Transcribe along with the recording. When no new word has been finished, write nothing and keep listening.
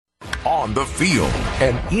on the field,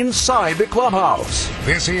 and inside the clubhouse.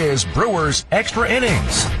 This is Brewers Extra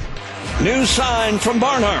Innings. New sign from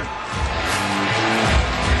Barnhart.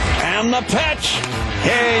 And the pitch.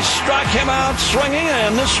 He struck him out swinging,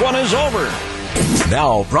 and this one is over.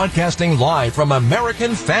 Now broadcasting live from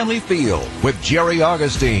American Family Field with Jerry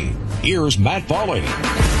Augustine. Here's Matt Pauley.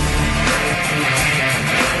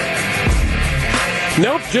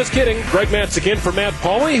 Nope, just kidding. Greg Matezk in for Matt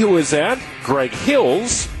Pauley, who is at Greg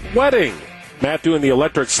Hill's wedding. Matt doing the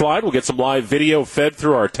electric slide. We'll get some live video fed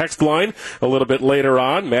through our text line a little bit later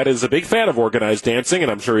on. Matt is a big fan of organized dancing,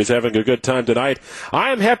 and I'm sure he's having a good time tonight.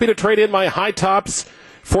 I am happy to trade in my high tops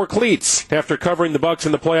for cleats. After covering the Bucks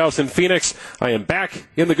in the playoffs in Phoenix, I am back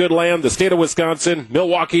in the good land, the state of Wisconsin,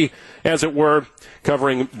 Milwaukee, as it were,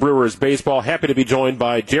 covering Brewers baseball. Happy to be joined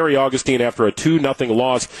by Jerry Augustine after a 2-0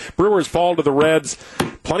 loss. Brewers fall to the Reds.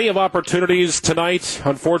 Plenty of opportunities tonight.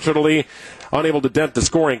 Unfortunately, unable to dent the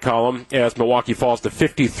scoring column as Milwaukee falls to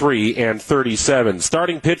 53-37.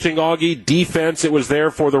 Starting pitching, Augie, defense, it was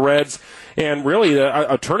there for the Reds. And really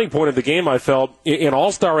a turning point of the game, I felt, an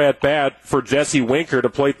all-star at-bat for Jesse Winker to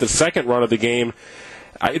plate the second run of the game.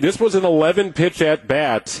 This was an 11-pitch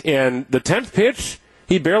at-bat, and the 10th pitch,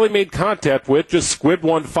 he barely made contact with, just squibbed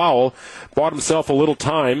one foul, bought himself a little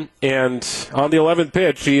time, and on the 11th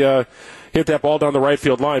pitch, he hit that ball down the right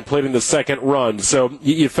field line, played in the second run. So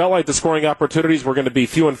you felt like the scoring opportunities were going to be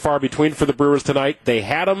few and far between for the Brewers tonight. They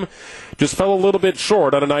had them, just fell a little bit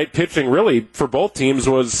short on a night pitching really for both teams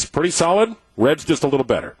was pretty solid. Reds just a little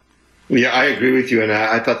better. Yeah, I agree with you, and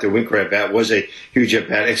I thought the Winker at-bat was a huge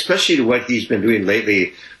at-bat, especially to what he's been doing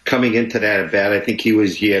lately. Coming into that at-bat, I think he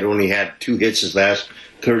had only had 2 hits his last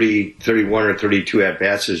 31 or 32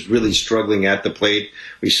 at-bats, is really struggling at the plate.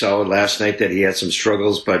 We saw last night that he had some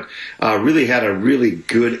struggles, but really had a really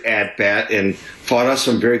good at-bat and fought off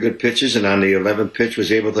some very good pitches, and on the 11th pitch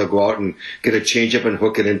was able to go out and get a changeup and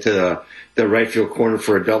hook it into the right field corner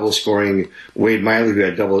for a double, scoring Wade Miley, who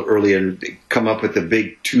had doubled early, and come up with the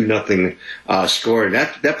big 2-0 score. And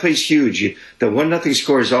that plays huge. The 1-0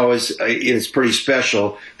 score is always is pretty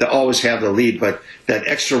special to always have the lead, but that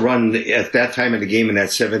extra run at that time of the game in that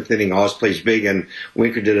 7th inning always plays big, and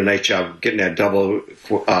Winker did a nice job getting that double,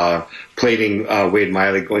 plating Wade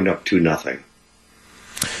Miley, going up 2-0.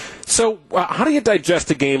 So how do you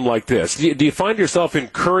digest a game like this? Do you find yourself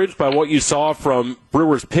encouraged by what you saw from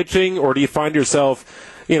Brewers pitching, or do you find yourself,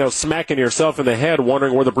 smacking yourself in the head,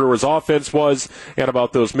 wondering where the Brewers offense was and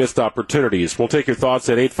about those missed opportunities? We'll take your thoughts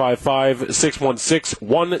at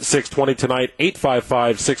 855-616-1620 tonight,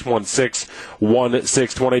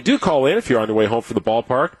 855-616-1620. Do call in if you're on your way home from the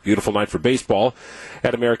ballpark. Beautiful night for baseball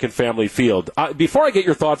at American Family Field. Before I get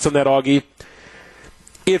your thoughts on that, Augie,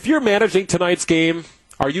 if you're managing tonight's game,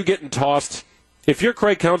 are you getting tossed? If you're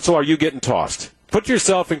Craig Counsell, are you getting tossed? Put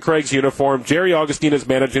yourself in Craig's uniform. Jerry Augustine is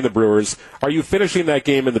managing the Brewers. Are you finishing that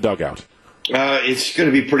game in the dugout? It's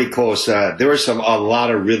going to be pretty close. There were a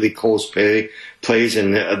lot of really close plays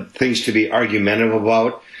and things to be argumentative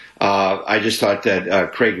about. I just thought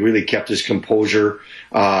that Craig really kept his composure.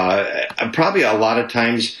 Probably a lot of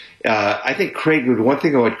times, I think one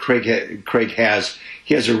thing about Craig has,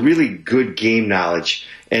 he has a really good game knowledge,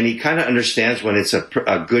 and he kind of understands when it's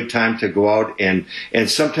a good time to go out, and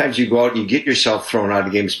sometimes you go out and you get yourself thrown out of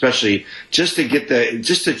the game, especially just to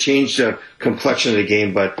change the complexion of the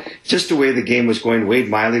game. But just the way the game was going, Wade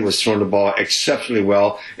Miley was throwing the ball exceptionally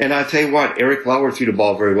well, and I'll tell you what, Eric Lauer threw the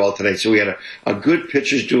ball very well tonight. So we had a good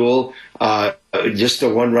pitcher's duel. Just the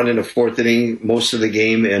one run in the 4th inning most of the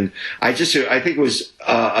game, and I think it was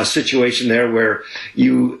a situation there where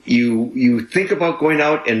you think about going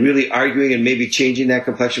out and really arguing and maybe changing that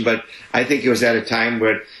complexion, but I think it was at a time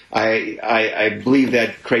where I believe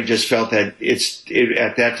that Craig just felt that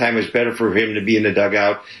at that time it was better for him to be in the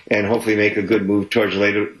dugout and hopefully make a good move towards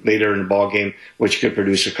later in the ball game, which could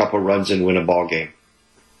produce a couple runs and win a ball game.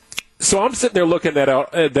 So I'm sitting there looking at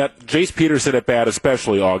that Jace Peterson at bat,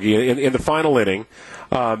 especially, Augie, in the final inning.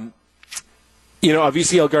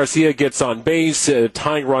 Avisail Garcia gets on base.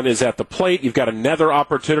 Tying run is at the plate. You've got another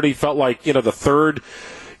opportunity. Felt like, the third,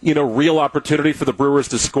 real opportunity for the Brewers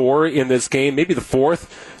to score in this game, maybe the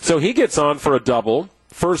 4th. So he gets on for a double.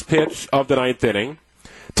 First pitch of the 9th inning.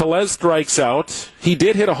 Tellez strikes out. He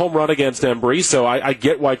did hit a home run against Embry, so I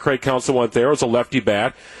get why Craig Counsell went there. It was a lefty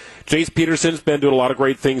bat. Jace Peterson's been doing a lot of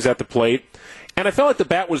great things at the plate, and I felt like the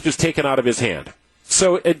bat was just taken out of his hand.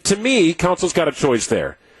 So, to me, Counsell's got a choice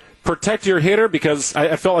there. Protect your hitter, because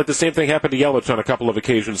I felt like the same thing happened to Yelich on a couple of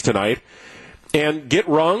occasions tonight, and get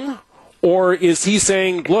rung, or is he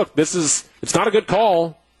saying, look, it's not a good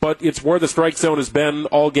call, but it's where the strike zone has been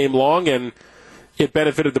all game long, and it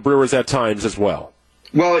benefited the Brewers at times as well?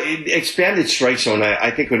 Well, expanded strike zone.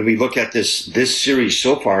 I think when we look at this series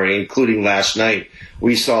so far, including last night,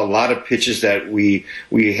 we saw a lot of pitches that we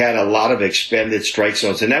had a lot of expanded strike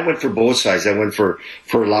zones, and that went for both sides. That went for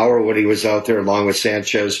Lauer when he was out there, along with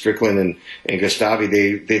Sanchez, Strickland, and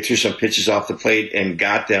Gustavi. They threw some pitches off the plate and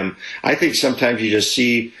got them. I think sometimes you just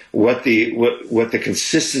see what the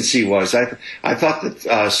consistency was. I thought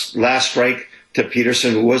that last strike to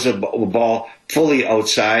Peterson was a ball fully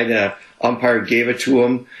outside. Umpire gave it to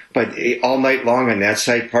him, but all night long on that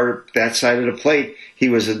side of the plate, he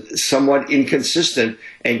was somewhat inconsistent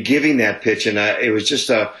and giving that pitch, and it was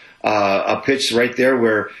just a pitch right there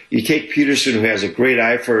where you take Peterson, who has a great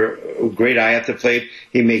eye at the plate.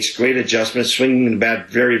 He makes great adjustments, swinging the bat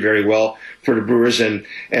very, very well for the Brewers, and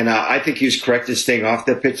I think he was correct in staying off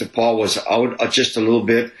that pitch. The ball was out just a little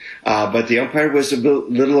bit, but the umpire was a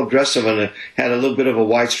little aggressive and had a little bit of a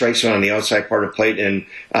wide strike zone on the outside part of the plate, and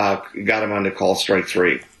got him on to call strike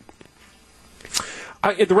 3.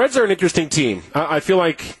 The Reds are an interesting team. I feel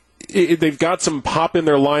like they've got some pop in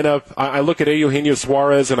their lineup. I look at Eugenio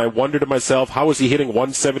Suarez and I wonder to myself, how is he hitting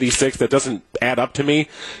 176? That doesn't add up to me,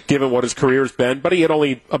 given what his career's been. But he had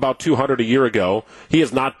only about 200 a year ago. He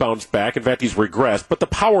has not bounced back. In fact, he's regressed. But the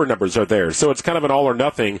power numbers are there. So it's kind of an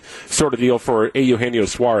all-or-nothing sort of deal for Eugenio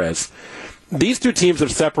Suarez. These two teams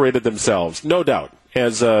have separated themselves, no doubt,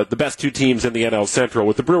 as the best two teams in the NL Central,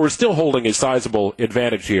 with the Brewers still holding a sizable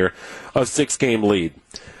advantage here, a 6-game lead.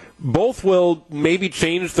 Both will maybe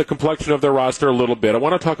change the complexion of their roster a little bit. I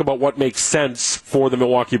want to talk about what makes sense for the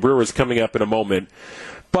Milwaukee Brewers coming up in a moment.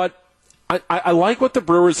 But I like what the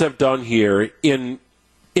Brewers have done here in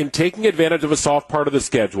taking advantage of a soft part of the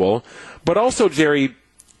schedule, but also, Jerry,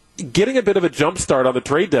 getting a bit of a jump start on the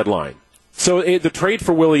trade deadline. So the trade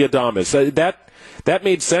for Willy Adames, that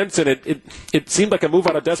made sense, and it seemed like a move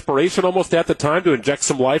out of desperation almost at the time to inject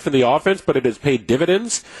some life in the offense, but it has paid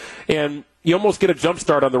dividends. And you almost get a jump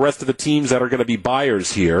start on the rest of the teams that are going to be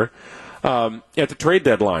buyers here at the trade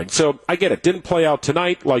deadline. So I get it. Didn't play out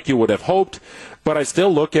tonight like you would have hoped, but I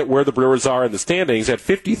still look at where the Brewers are in the standings at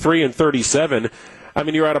 53-37. I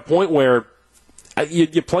mean, you're at a point where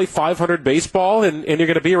you play 500 baseball, and you're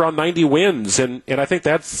going to be around 90 wins, and I think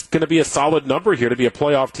that's going to be a solid number here to be a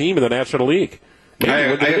playoff team in the National League.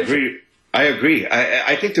 I agree.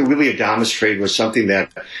 I think the Willy Adames trade was something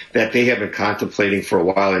that they have been contemplating for a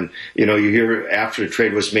while. And, you hear after the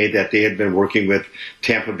trade was made that they had been working with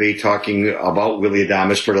Tampa Bay talking about Willy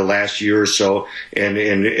Adames for the last year or so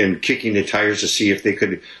and kicking the tires to see if they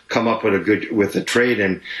could come up with a trade.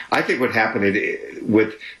 And I think what happened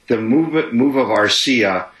with the move of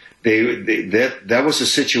Arcia, that was a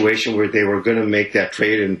situation where they were going to make that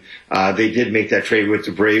trade, and they did make that trade with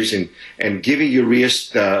the Braves, and giving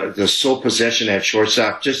Urias the sole possession at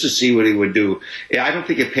shortstop just to see what he would do. I don't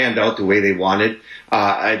think it panned out the way they wanted.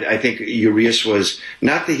 I think Urias was,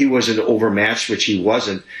 not that he wasn't overmatched, which he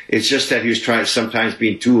wasn't. It's just that he was trying sometimes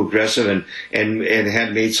being too aggressive and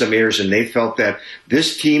had made some errors, and they felt that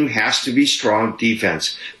this team has to be strong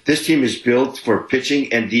defense. This team is built for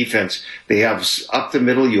pitching and defense. They have up the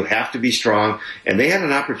middle, you have to be strong, and they had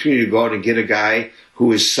an opportunity to go out and get a guy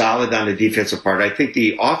who is solid on the defensive part. I think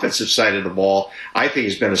the offensive side of the ball, I think,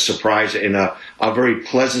 has been a surprise and a very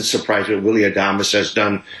pleasant surprise what Willy Adames has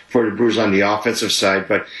done for the Brewers on the offensive side.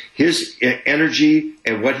 But his energy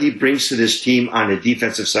and what he brings to this team on the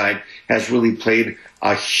defensive side has really played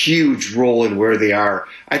a huge role in where they are.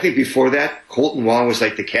 I think before that, Colton Wong was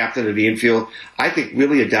like the captain of the infield. I think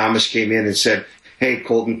Willy Adames came in and said, "Hey,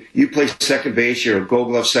 Colton, you play second base. You're a Gold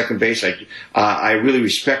Glove second base. I really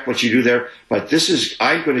respect what you do there, but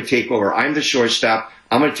I'm going to take over. I'm the shortstop.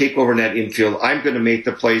 I'm going to take over in that infield. I'm going to make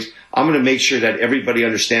the plays. I'm going to make sure that everybody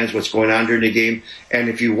understands what's going on during the game." And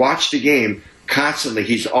if you watch the game, constantly,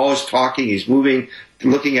 he's always talking. He's moving,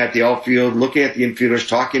 looking at the outfield, looking at the infielders,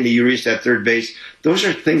 talking to Urias at third base. Those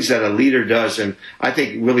are things that a leader does, and I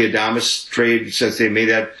think Willy Adames' trade, since they made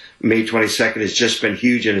that May 22nd, has just been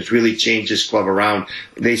huge, and it's really changed his club around.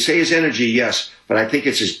 They say his energy, yes, but I think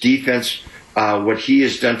it's his defense. What he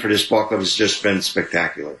has done for this ball club has just been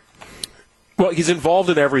spectacular. Well, he's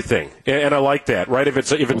involved in everything, and I like that, right? If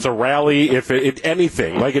it's a rally, if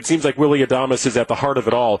anything, like it seems like Willy Adames is at the heart of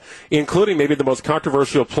it all, including maybe the most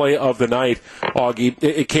controversial play of the night, Augie.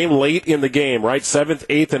 It came late in the game, right? 7th,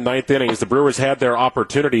 8th, and 9th innings. The Brewers had their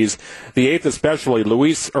opportunities. The 8th especially,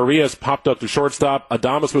 Luis Urias popped up to shortstop.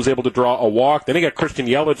 Adames was able to draw a walk. Then you got Christian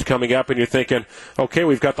Yelich coming up, and you're thinking, okay,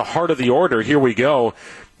 we've got the heart of the order. Here we go.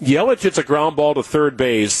 Yelich hits a ground ball to third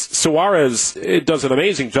base. Suarez does an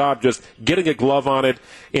amazing job just getting a glove on it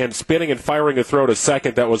and spinning and firing a throw to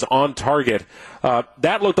second that was on target.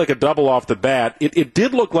 That looked like a double off the bat. It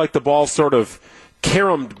did look like the ball sort of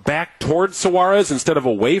caromed back towards Suarez instead of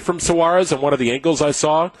away from Suarez on one of the angles I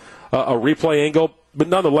saw, a replay angle. But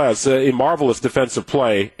nonetheless, a marvelous defensive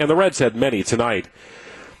play, and the Reds had many tonight.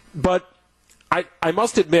 But I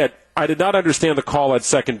must admit, I did not understand the call at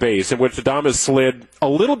second base, in which Adames slid a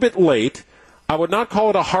little bit late. I would not call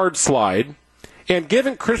it a hard slide. And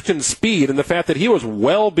given Christian's speed and the fact that he was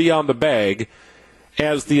well beyond the bag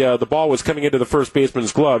as the ball was coming into the first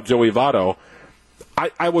baseman's glove, Joey Votto,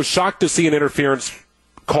 I was shocked to see an interference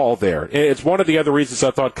call there. It's one of the other reasons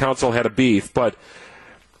I thought Counsell had a beef, but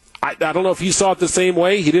I don't know if he saw it the same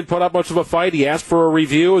way. He didn't put up much of a fight. He asked for a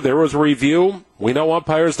review. There was a review. We know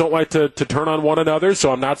umpires don't like to turn on one another,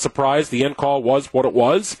 so I'm not surprised the end call was what it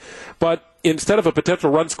was. But instead of a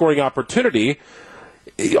potential run-scoring opportunity,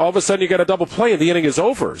 all of a sudden you got a double play and the inning is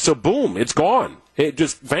over. So boom, it's gone. It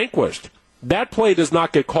just vanquished. That play does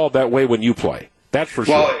not get called that way when you play. That's for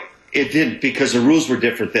sure. Well, it didn't, because the rules were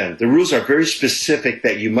different then. The rules are very specific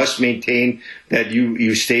that you must maintain that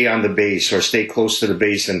you stay on the base or stay close to the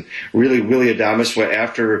base. And really, Willie Adames, when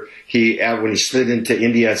he slid into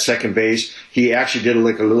India at second base, he actually did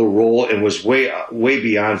like a little roll and was way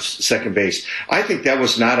beyond second base. I think that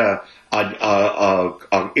was not a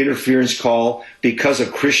interference call because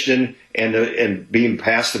of Christian and being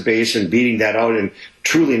past the base and beating that out and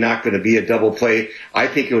truly not going to be a double play. I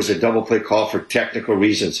think it was a double play call for technical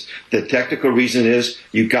reasons. The technical reason is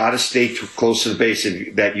you got to stay too close to the base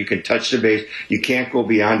and that you can touch the base. You can't go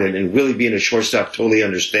beyond it. And Willie, being a shortstop, totally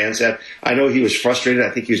understands that. I know he was frustrated. I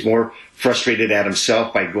think he was more frustrated at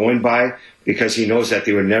himself by going by, because he knows that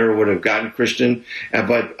they never would have gotten Christian.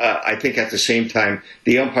 But I think at the same time,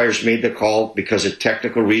 the umpires made the call because of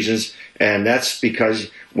technical reasons, and that's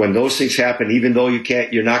because when those things happen, even though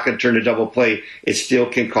you're not going to turn a double play, it still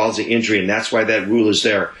can cause an injury, and that's why that rule is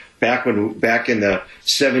there. Back in the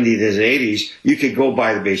 70s and 80s, you could go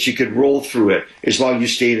by the base. You could roll through it as long as you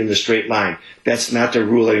stayed in the straight line. That's not the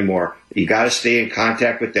rule anymore. You got to stay in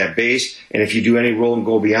contact with that base, and if you do any roll and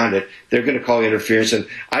go beyond it, they're going to call interference. And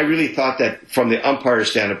I really thought that from the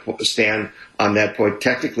umpire's stand on that point,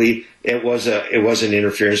 technically it was an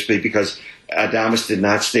interference play because Adames did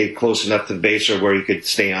not stay close enough to the base or where he could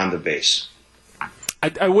stay on the base.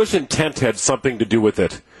 I wish intent had something to do with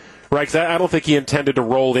it. Right, 'cause I don't think he intended to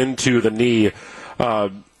roll into the knee,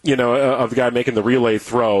 of the guy making the relay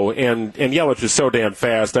throw. And Yelich is so damn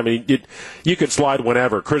fast. I mean, you could slide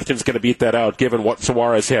whenever. Christian's going to beat that out, given what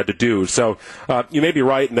Suarez had to do. So you may be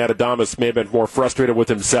right in that Adames may have been more frustrated with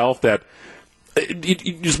himself that you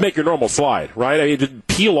just make your normal slide, right? I mean, just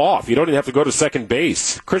peel off. You don't even have to go to second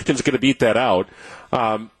base. Christian's going to beat that out.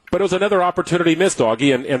 But it was another opportunity missed,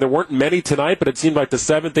 Augie, and there weren't many tonight, but it seemed like the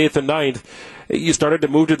 7th, 8th, and 9th, you started to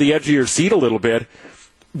move to the edge of your seat a little bit.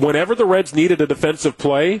 Whenever the Reds needed a defensive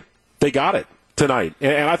play, they got it tonight.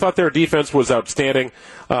 And I thought their defense was outstanding.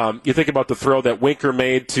 You think about the throw that Winker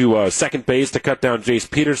made to second base to cut down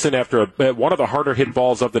Jace Peterson after one of the harder hit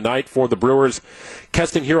balls of the night for the Brewers.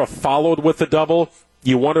 Keston Hiura followed with the double.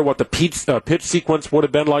 You wonder what the pitch sequence would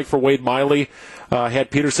have been like for Wade Miley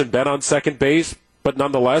had Peterson been on second base. But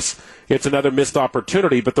nonetheless, it's another missed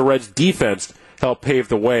opportunity. But the Reds' defense helped pave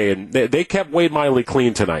the way, and they kept Wade Miley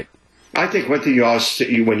clean tonight. I think one thing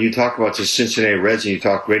when you talk about the Cincinnati Reds and you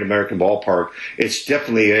talk Great American Ballpark, it's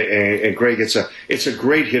definitely and Greg, it's a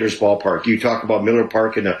great hitter's ballpark. You talk about Miller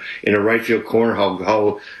Park in a right field corner,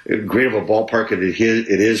 how great of a ballpark it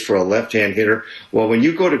is for a left-hand hitter. Well, when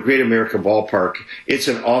you go to Great American Ballpark, it's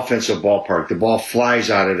an offensive ballpark. The ball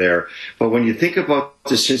flies out of there. But when you think about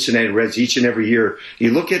the Cincinnati Reds each and every year,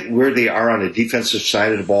 you look at where they are on the defensive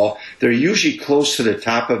side of the ball. They're usually close to the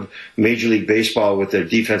top of Major League Baseball with their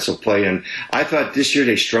defensive play. And I thought this year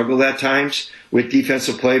they struggled at times with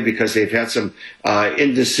defensive play because they've had some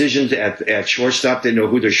indecisions at shortstop. They didn't know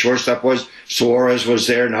who their shortstop was. Suarez was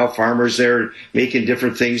there. Now Farmer's there making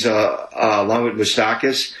different things along with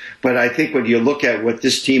Moustakas. But I think when you look at what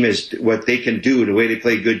this team is, what they can do, the way they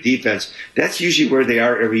play good defense, that's usually where they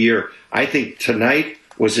are every year. I think tonight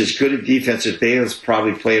was as good a defense as they have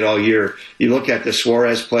probably played all year. You look at the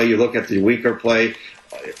Suarez play, you look at the Winker play,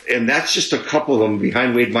 and that's just a couple of them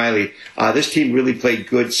behind Wade Miley. This team really played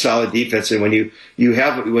good, solid defense. And when you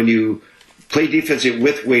play defense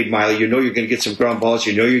with Wade Miley, you know you're going to get some ground balls.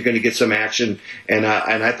 You know you're going to get some action. And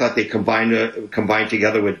I thought they combined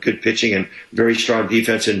together with good pitching and very strong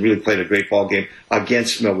defense and really played a great ball game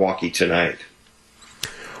against Milwaukee tonight.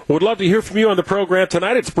 Would love to hear from you on the program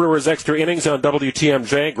tonight. It's Brewers Extra Innings on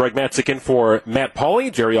WTMJ. Greg Matezk in for Matt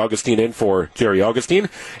Pauley. Jerry Augustine in for Jerry Augustine.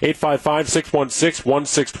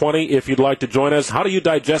 855-616-1620 if you'd like to join us. How do you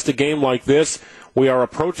digest a game like this? We are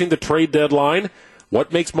approaching the trade deadline.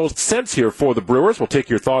 What makes most sense here for the Brewers? We'll take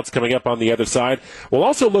your thoughts coming up on the other side. We'll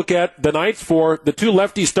also look at the nights for the two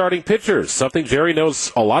lefty starting pitchers, something Jerry knows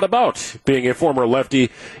a lot about, being a former lefty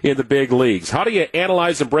in the big leagues. How do you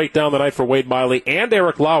analyze and break down the night for Wade Miley and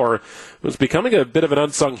Eric Lauer, who's becoming a bit of an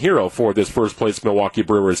unsung hero for this first-place Milwaukee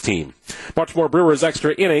Brewers team? Much more Brewers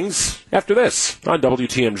Extra Innings after this on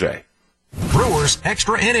WTMJ. Brewers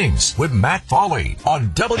Extra Innings with Matt Pauley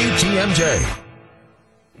on WTMJ.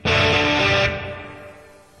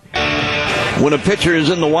 When a pitcher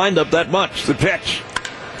is in the windup that much, the pitch.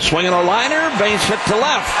 Swinging a liner, base hit to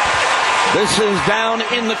left. This is down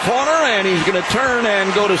in the corner, and he's going to turn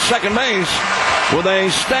and go to second base with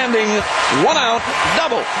a standing one-out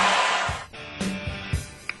double.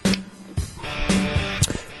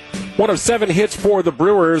 One of 7 hits for the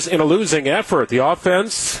Brewers in a losing effort. The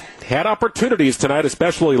offense had opportunities tonight,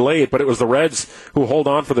 especially late, but it was the Reds who hold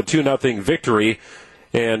on for the 2-0 victory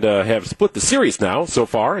and have split the series now so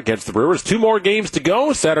far against the Brewers. 2 more games to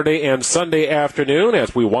go, Saturday and Sunday afternoon,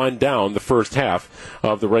 as we wind down the first half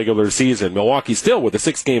of the regular season. Milwaukee still with a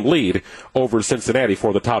 6-game lead over Cincinnati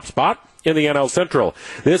for the top spot in the NL Central.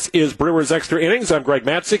 This is Brewers Extra Innings. I'm Greg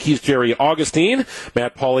Matezk. He's Jerry Augustine.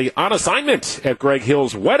 Matt Pauley on assignment at Greg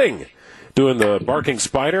Hill's wedding, doing the barking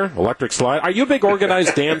spider, electric slide. Are you a big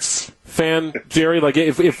organized dance fan, Jerry? Like,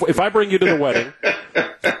 if I bring you to the wedding,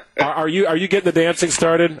 are you getting the dancing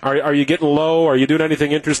started? Are you getting low? Are you doing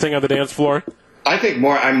anything interesting on the dance floor? I think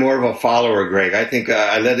I'm more of a follower, Greg. I think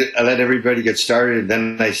I let everybody get started, and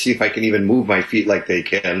then I see if I can even move my feet like they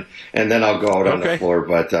can, and then I'll go out on the floor.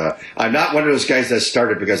 But I'm not one of those guys that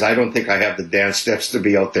started, because I don't think I have the dance steps to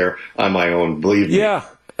be out there on my own. Believe me. Yeah.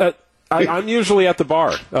 I'm usually at the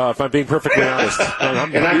bar, if I'm being perfectly honest.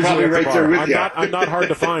 I'm probably right there with you. I'm not hard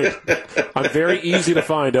to find. I'm very easy to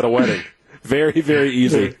find at a wedding. Very, very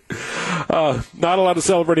easy. Not a lot of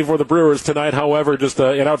celebrating for the Brewers tonight. However, just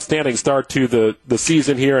an outstanding start to the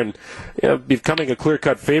season here, and becoming a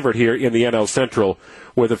clear-cut favorite here in the NL Central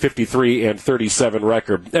with a 53-37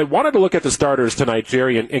 record. I wanted to look at the starters tonight,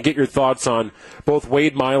 Jerry, and get your thoughts on both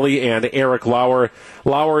Wade Miley and Eric Lauer.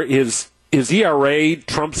 Lauer his ERA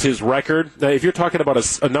trumps his record. Now, if you're talking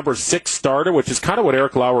about a number 6 starter, which is kind of what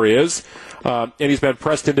Eric Lauer is, and he's been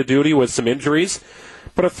pressed into duty with some injuries,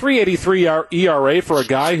 but a 3.83 ERA for a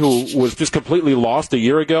guy who was just completely lost a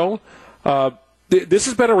year ago, this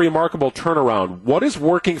has been a remarkable turnaround. What is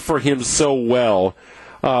working for him so well?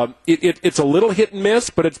 It's a little hit and miss,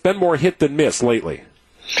 but it's been more hit than miss lately.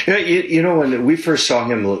 You know, when we first saw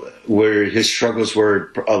him, where his struggles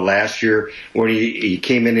were last year, when he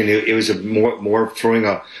came in and it was more throwing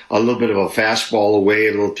a little bit of a fastball away,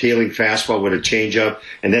 a little tailing fastball with a changeup,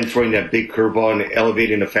 and then throwing that big curveball and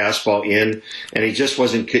elevating the fastball in, and he just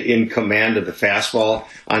wasn't in command of the fastball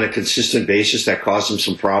on a consistent basis. That caused him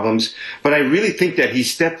some problems. But I really think that he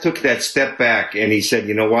took that step back, and he said,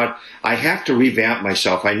 you know what, I have to revamp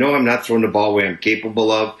myself. I know I'm not throwing the ball the way I'm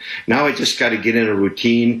capable of. Now I just got to get in a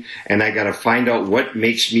routine, and I got to find out what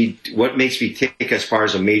makes me tick as far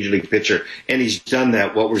as a major league pitcher. And he's done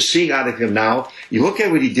that. What we're seeing out of him now, you look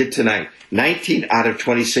at what he did tonight. 19 out of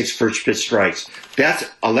 26 first pitch strikes. That's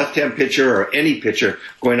a left-hand pitcher or any pitcher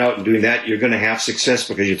going out and doing that. You're going to have success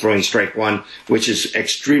because you're throwing strike one, which is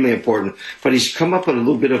extremely important. But he's come up with a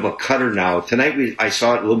little bit of a cutter now. Tonight I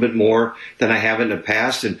saw it a little bit more than I have in the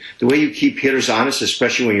past. And the way you keep hitters honest,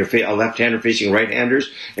 especially when you're a left-hander facing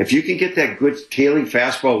right-handers, if you can get that good tailing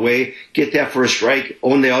fastball away, get that for a strike,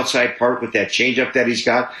 own the outside part with that changeup that he's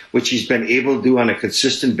got, which he's been able to do on a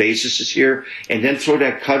consistent basis this year, and then throw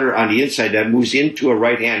that cutter on the inside that moves into a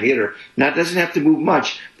right-hand hitter. Now, it doesn't have to move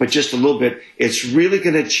much, but just a little bit. It's really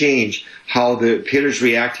going to change how the hitters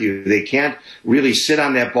react to you. They can't really sit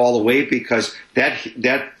on that ball away, because that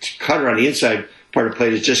cutter on the inside part of the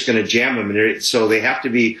plate is just going to jam them. And so they have to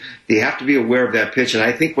be aware of that pitch. And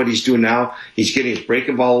I think what he's doing now, he's getting his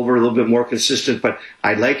breaking ball over a little bit more consistent. But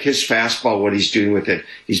I like his fastball, what he's doing with it.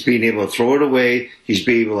 He's being able to throw it away. He's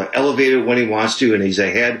being able to elevate it when he wants to, and he's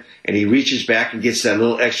ahead, and he reaches back and gets that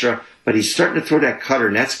little extra. But he's starting to throw that cutter,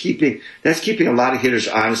 and that's keeping a lot of hitters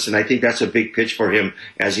honest, and I think that's a big pitch for him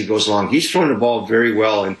as he goes along. He's throwing the ball very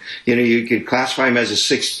well, and you could classify him as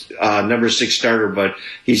a number 6 starter, but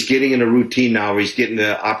he's getting in a routine now where he's getting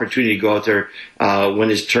the opportunity to go out there when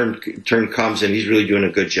his turn comes, and he's really doing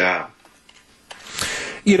a good job.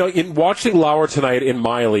 You know, in watching Lauer tonight and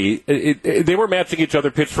Miley, they were matching each other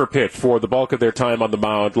pitch for pitch for the bulk of their time on the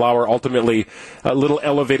mound. Lauer ultimately a little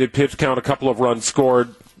elevated pitch count, a couple of runs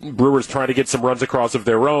scored. Brewers trying to get some runs across of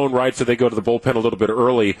their own, right? So they go to the bullpen a little bit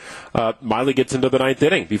early. Miley gets into the 9th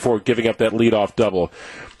inning before giving up that leadoff double.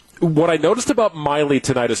 what I noticed about Miley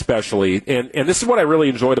tonight especially, and this is what I really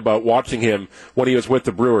enjoyed about watching him when he was with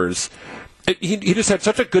the Brewers, he just had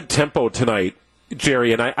such a good tempo tonight,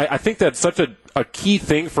 Jerry, and I think that's such a key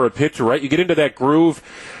thing for a pitcher, right? You get into that groove.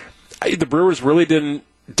 The Brewers really didn't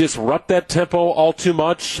disrupt that tempo all too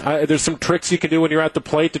much. There's some tricks you can do when you're at the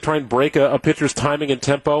plate to try and break a pitcher's timing and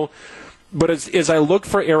tempo. But as I look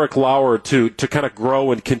for Eric Lauer to kind of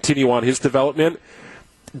grow and continue on his development,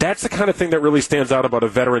 that's the kind of thing that really stands out about a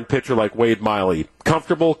veteran pitcher like Wade Miley.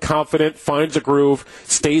 Comfortable, confident, finds a groove,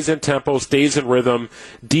 stays in tempo, stays in rhythm.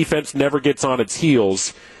 Defense never gets on its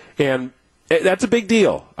heels. And that's a big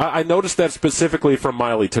deal. I noticed that specifically from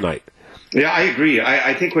Miley tonight. Yeah, I agree.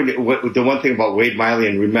 I think the one thing about Wade Miley,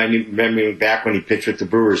 and remembering back when he pitched with the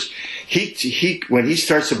Brewers, he when he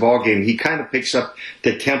starts the ball game, he kind of picks up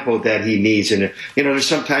the tempo that he needs. And there's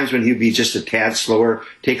sometimes when he'll be just a tad slower,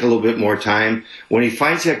 take a little bit more time. When he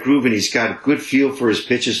finds that groove and he's got a good feel for his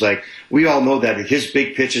pitches, like we all know that his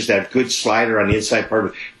big pitches, that good slider on the inside part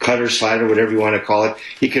of cutter, slider, whatever you want to call it,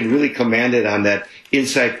 he can really command it on that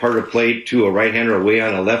inside part of plate to a right-hander, away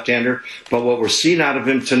on a left-hander. But what we're seeing out of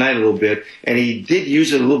him tonight a little bit, and he did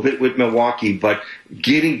use it a little bit with Milwaukee, but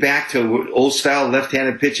getting back to old-style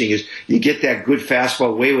left-handed pitching is you get that good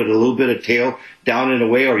fastball away with a little bit of tail down and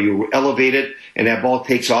away, or you elevate it and that ball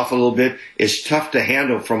takes off a little bit. It's tough to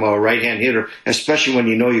handle from a right-hand hitter, especially when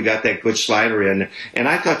you know you got that good slider in. And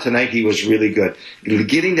I thought tonight he was really good.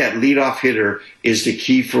 Getting that leadoff hitter is the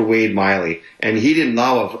key for Wade Miley. And he didn't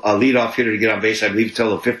allow a leadoff hitter to get on base, I believe,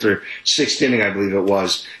 until the fifth or sixth inning, I believe it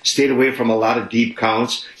was. Stayed away from a lot of deep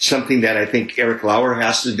counts, something that I think Eric Lauer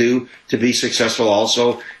has to do to be successful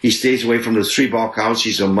also. He stays away from those 3-ball counts.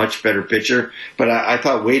 He's a much better pitcher. But I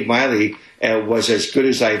thought Wade Miley was as good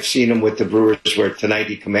as I've seen him with the Brewers, where tonight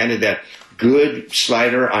he commanded that good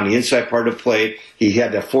slider on the inside part of play. He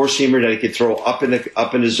had that 4-seamer that he could throw up in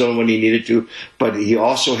the zone when he needed to, but he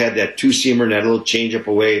also had that 2-seamer and that little changeup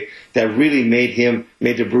away that really made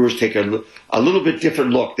the Brewers take a little bit different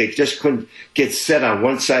look. They just couldn't get set on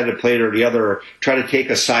one side of the plate or the other, or try to take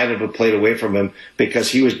a side of the plate away from him, because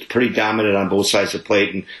he was pretty dominant on both sides of the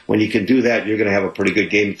plate. And when you can do that, you're going to have a pretty good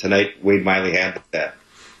game tonight. Wade Miley had that.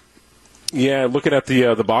 Yeah, looking at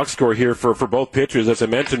the box score here for both pitchers, as I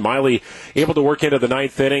mentioned, Miley able to work into the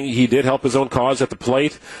ninth inning. He did help his own cause at the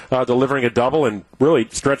plate, delivering a double and really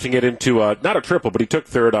stretching it into not a triple, but he took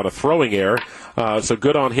third on a throwing error. So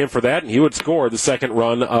good on him for that, and he would score the second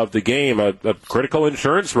run of the game, a critical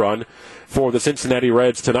insurance run for the Cincinnati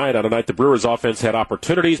Reds tonight on a night the Brewers offense had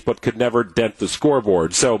opportunities but could never dent the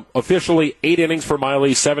scoreboard. So officially 8 innings for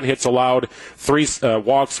Miley, 7 hits allowed, 3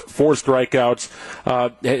 walks, 4 strikeouts.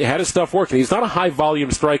 Had his stuff working. He's not a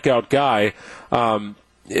high-volume strikeout guy,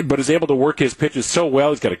 but is able to work his pitches so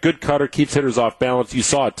well. He's got a good cutter, keeps hitters off balance. You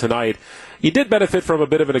saw it tonight. He did benefit from a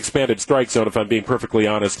bit of an expanded strike zone, if I'm being perfectly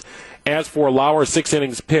honest. As for Lauer, 6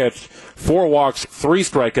 innings pitched, 4 walks, 3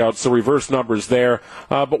 strikeouts, so reverse numbers there.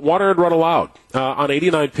 But 1 earned run allowed on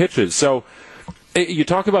 89 pitches. So you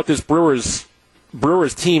talk about this Brewers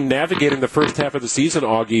team navigating the first half of the season,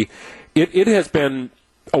 Augie. It has been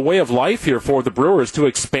a way of life here for the Brewers to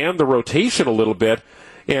expand the rotation a little bit.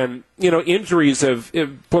 And, injuries have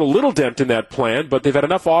put a little dent in that plan, but they've had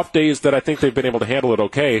enough off days that I think they've been able to handle it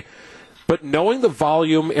okay. But knowing the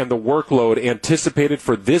volume and the workload anticipated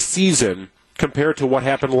for this season compared to what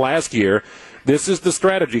happened last year, this is the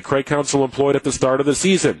strategy Craig Counsell employed at the start of the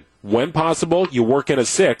season. When possible, you work in a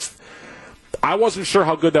 6th. I wasn't sure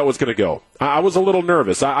how good that was going to go. I was a little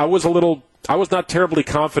nervous. I was not terribly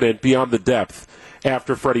confident beyond the depth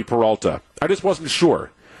after Freddie Peralta. I just wasn't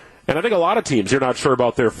sure. And I think a lot of teams are not sure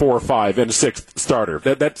about their 4, 5, and 6th starter.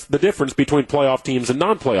 That's the difference between playoff teams and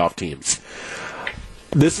non-playoff teams.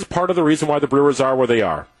 This is part of the reason why the Brewers are where they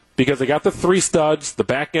are, because they got the 3 studs, the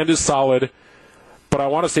back end is solid, but I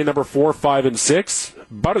want to say number 4, 5, and 6,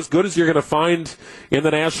 about as good as you're going to find in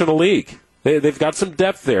the National League. They've got some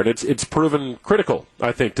depth there, and it's proven critical,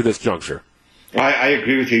 I think, to this juncture. I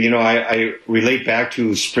agree with you. I relate back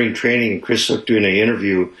to spring training. Chris Look doing an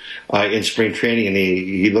interview in spring training, and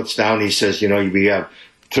he looks down and he says, we have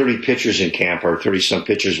 30 pitchers in camp, or 30-some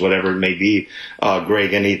pitchers, whatever it may be,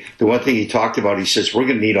 Greg. And the one thing he talked about, he says, we're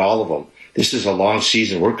going to need all of them. This is a long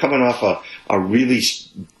season. We're coming off a really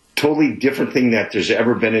totally different thing that there's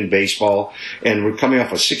ever been in baseball. And we're coming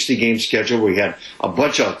off a 60-game schedule. We had a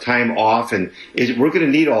bunch of time off, and we're going to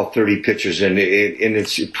need all 30 pitchers. And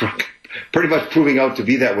it's pretty much proving out to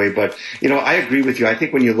be that way. But, I agree with you. I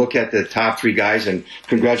think when you look at the top three guys, and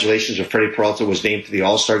congratulations if Freddie Peralta was named to the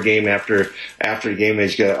All-Star game after the game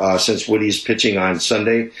since Woody's pitching on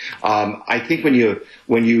Sunday. I think when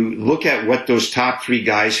you look at what those top three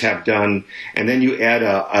guys have done, and then you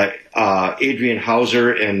add Adrian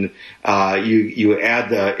Hauser, and you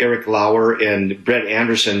add Eric Lauer and Brett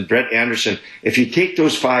Anderson. If you take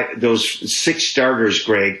those 6 starters,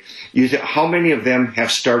 Greg, how many of them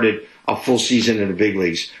have started a full season in the big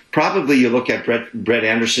leagues? Probably you look at Brett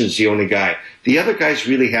Anderson's the only guy. The other guys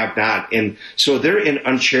really have not. And so they're in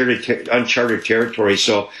uncharted territory.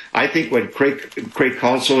 So I think what Craig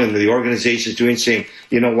Counsell and the organization is doing, saying,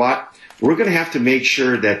 you know what? We're going to have to make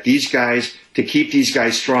sure that to keep these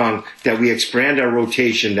guys strong, that we expand our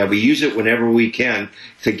rotation, that we use it whenever we can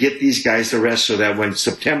to get these guys the rest, so that when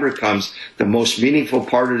September comes, the most meaningful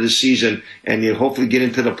part of the season, and you hopefully get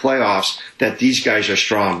into the playoffs, that these guys are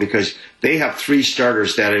strong, because they have 3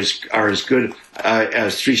 starters that are as good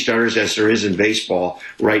as 3 starters as there is in baseball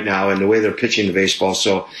right now, and the way they're pitching the baseball.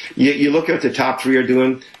 So you look at what the top 3 are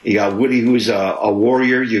doing. You got Woody, who's a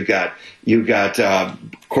warrior. You got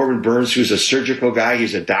Corbin Burns, who's a surgical guy.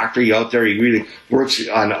 He's a doctor out there. He really works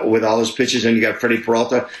with all those pitches. And you got Freddie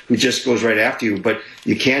Peralta, who just goes right after you. But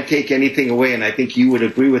you can't take anything away, and I think you would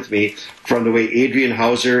agree with me, from the way Adrian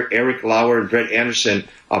Hauser, Eric Lauer, and Brett Anderson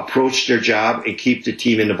approach their job and keep the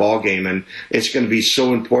team in the ball game. And it's going to be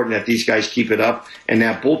so important that these guys keep it up. And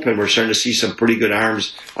that bullpen, we're starting to see some pretty good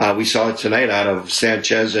arms. We saw it tonight out of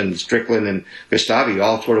Sanchez and Strickland and Gustavi,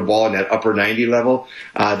 all throw the ball in that upper 90 level.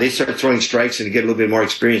 They start throwing strikes and get a little bit more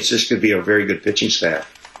experience. This could be a very good pitching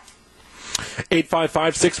staff.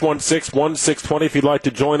 855-616-1620 if you'd like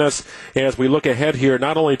to join us as we look ahead here,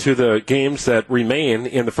 not only to the games that remain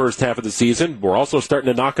in the first half of the season, we're also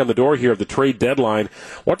starting to knock on the door here of the trade deadline.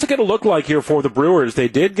 What's it going to look like here for the Brewers? They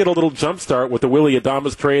did get a little jump start with the Willy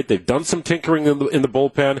Adames trade. They've done some tinkering in the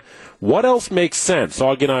bullpen. What else makes sense?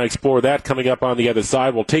 Augie and I explore that coming up on the other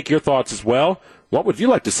side. We'll take your thoughts as well. What would you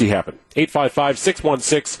like to see happen?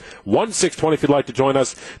 855-616-1620 if you'd like to join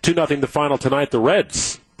us. 2-0 the final tonight. The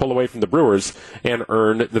Reds pull away from the Brewers and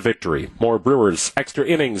earn the victory. More Brewers Extra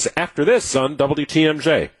Innings after this on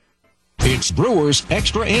WTMJ. It's Brewers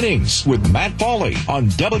Extra Innings with Matt Pauley on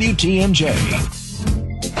WTMJ.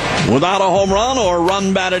 Without a home run or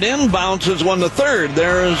run batted in, bounces one to third.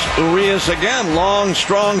 There's Urias again. Long,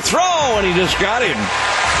 strong throw, and he just got him.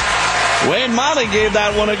 Wade Miley gave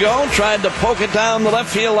that one a go, tried to poke it down the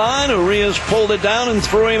left field line. Urias pulled it down and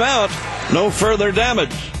threw him out. No further damage.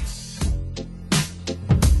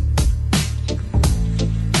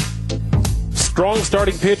 Strong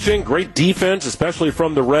starting pitching, great defense, especially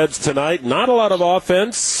from the Reds tonight. Not a lot of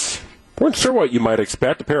offense. Weren't sure what you might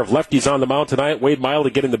expect. A pair of lefties on the mound tonight. Wade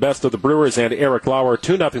Miley getting the best of the Brewers and Eric Lauer.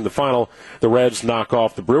 2-0 the final. The Reds knock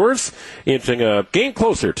off the Brewers, inching a game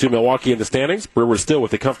closer to Milwaukee in the standings. Brewers still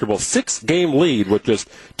with a comfortable 6-game lead with just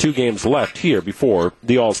 2 games left here before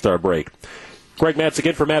the All-Star break. Greg Matezk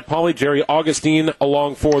in for Matt Pauley, Jerry Augustine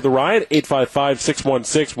along for the ride.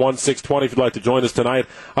 855-616-1620 if you'd like to join us tonight.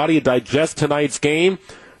 How do you digest tonight's game?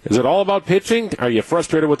 Is it all about pitching? Are you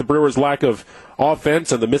frustrated with the Brewers' lack of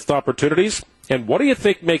offense and the missed opportunities? And what do you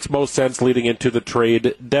think makes most sense leading into the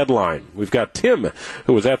trade deadline? We've got Tim,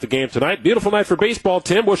 who was at the game tonight. Beautiful night for baseball,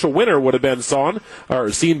 Tim. Wish a winner would have been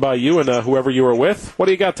seen by you and whoever you were with. What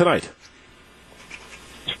do you got tonight?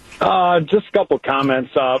 Just a couple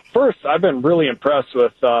comments. First, I've been really impressed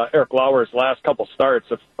with Eric Lauer's last couple starts.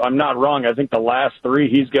 If I'm not wrong, I think the last 3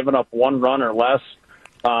 he's given up 1 run or less.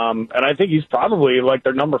 And I think he's probably like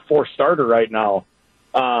their number 4 starter right now.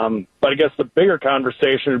 But I guess the bigger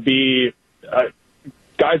conversation would be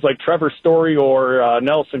guys like Trevor Story or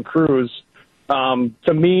Nelson Cruz.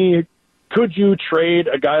 To me, could you trade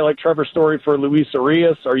a guy like Trevor Story for Luis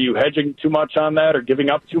Urias? Are you hedging too much on that or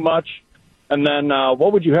giving up too much? And then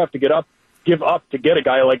what would you have to give up to get a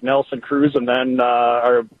guy like Nelson Cruz? And then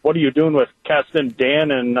or what are you doing with Keston,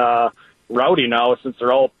 Dan, and Rowdy now, since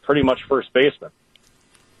they're all pretty much first basemen?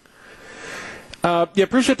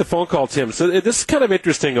 Appreciate the phone call, Tim. So this is kind of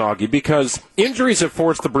interesting, Augie, because injuries have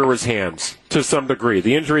forced the Brewers' hands to some degree.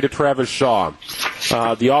 The injury to Travis Shaw,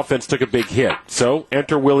 the offense took a big hit. So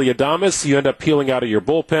enter Willy Adames. You end up peeling out of your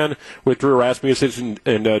bullpen with Drew Rasmussen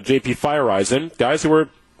and J.P. Feyereisen, guys who were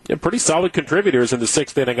pretty solid contributors in the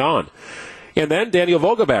 6th inning on. And then Daniel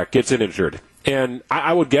Vogelbach gets injured. And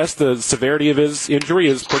I would guess the severity of his injury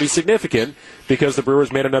is pretty significant because the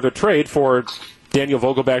Brewers made another trade for Daniel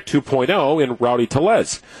Vogelbach 2.0 in Rowdy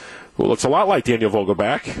Tellez, who looks a lot like Daniel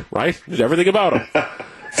Vogelbach, right? There's everything about him.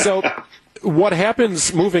 So what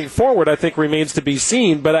happens moving forward, I think, remains to be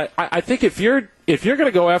seen. But I think if you're going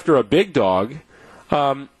to go after a big dog,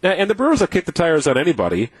 and the Brewers have kicked the tires on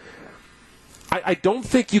anybody, I don't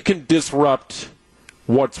think you can disrupt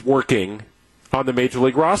what's working on the Major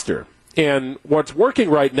League roster. And what's working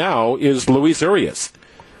right now is Luis Urias,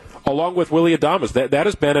 along with Willy Adames. That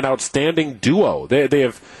has been an outstanding duo.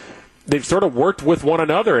 They've sort of worked with one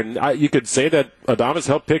another, and you could say that Adames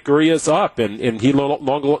helped pick Urias up, and he no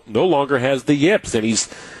longer has the yips, and he's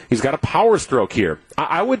got a power stroke here.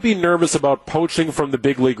 I would be nervous about poaching from the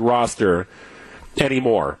big league roster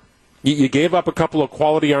anymore. You gave up a couple of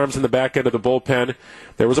quality arms in the back end of the bullpen.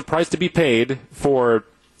 There was a price to be paid for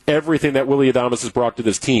everything that Willy Adames has brought to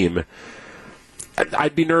this team.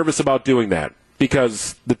 I'd be nervous about doing that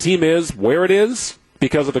because the team is where it is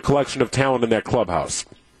because of the collection of talent in that clubhouse.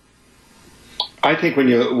 I think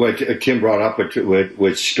what Tim brought up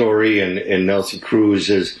with Story and Nelson Cruz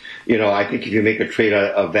is, I think if you make a trade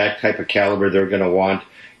of that type of caliber, they're going to want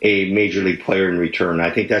a major league player in return. I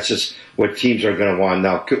think that's just what teams are going to want.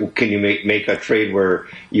 Now, can you make a trade where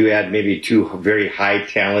you add maybe two very high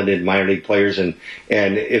talented minor league players, and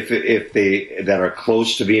if they that are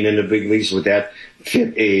close to being in the big leagues, would that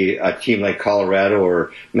fit a team like Colorado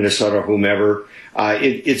or Minnesota or whomever?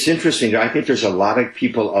 It's interesting. I think there's a lot of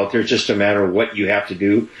people out there. It's just a matter of what you have to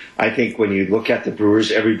do. I think when you look at the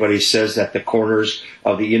Brewers, everybody says that the corners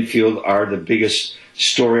of the infield are the biggest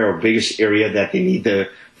story or biggest area that they need to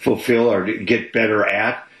fulfill or get better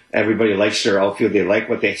at. Everybody likes their outfield. They like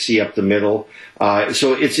what they see up the middle.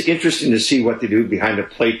 So it's interesting to see what they do behind the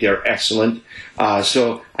plate. They're excellent.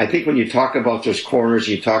 So I think when you talk about those corners,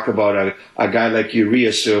 you talk about a guy like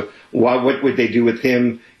Urias. So what would they do with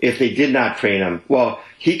him if they did not train him? Well,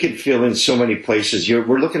 he could fill in so many places.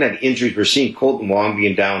 We're looking at injuries. We're seeing Colton Wong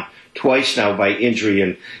being down twice now by injury,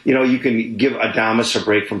 and you can give Adames a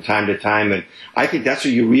break from time to time, and I think that's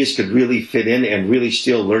where Urias could really fit in and really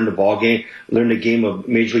still learn the game of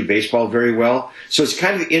Major League Baseball very well. So it's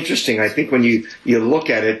kind of interesting. I think when you look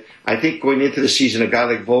at it, I think going into the season, a guy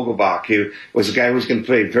like Vogelbach, who was a guy who was going to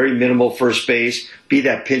play very minimal first base, be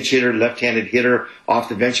that pinch hitter, left-handed hitter off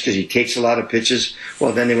the bench because he takes a lot of pitches.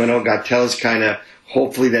 Well, then they went out, got Tellez kind of.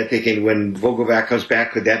 Hopefully that they can, when Vogelbach comes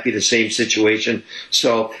back, could that be the same situation?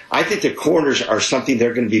 So I think the corners are something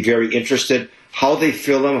they're going to be very interested. How they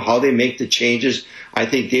fill them, how they make the changes. I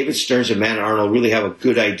think David Stearns and Matt Arnold really have a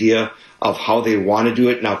good idea of how they want to do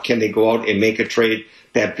it. Now, can they go out and make a trade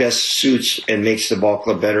that best suits and makes the ball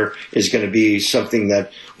club better is going to be something that's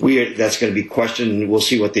going to be questioned. We'll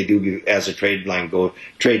see what they do as a trade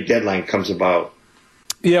deadline comes about.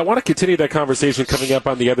 Yeah, I want to continue that conversation coming up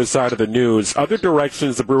on the other side of the news. Other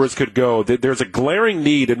directions the Brewers could go. There's a glaring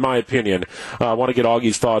need, in my opinion. I want to get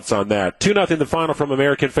Augie's thoughts on that. 2-0 the final from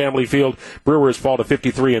American Family Field. Brewers fall to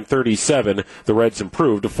 53-37. The Reds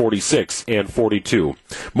improve to 46-42.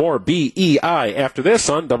 More BEI after this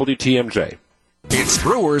on WTMJ. It's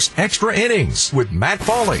Brewers Extra Innings with Matt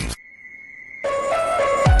Pauley.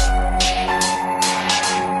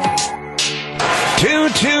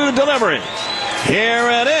 2-2 delivery. Here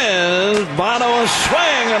it is. Bono, a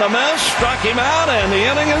swing and a miss. Struck him out, and the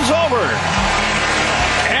inning is over.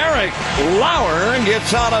 Eric Lauer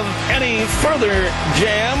gets out of any further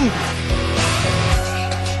jam.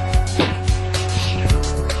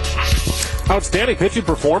 Outstanding pitching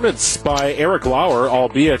performance by Eric Lauer,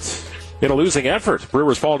 albeit in a losing effort.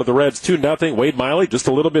 Brewers fall to the Reds 2-0. Wade Miley just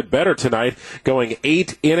a little bit better tonight, going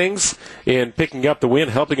 8 innings and picking up the win,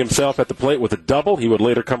 helping himself at the plate with a double. He would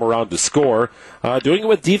later come around to score. Doing it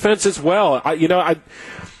with defense as well. I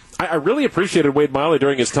really appreciated Wade Miley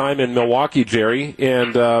during his time in Milwaukee, Jerry,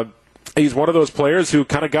 and he's one of those players who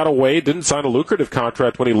kind of got away, didn't sign a lucrative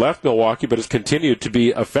contract when he left Milwaukee, but has continued to be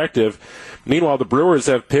effective. Meanwhile, the Brewers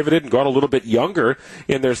have pivoted and gone a little bit younger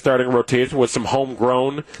in their starting rotation with some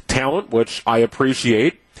homegrown talent, which I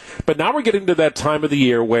appreciate. But now we're getting to that time of the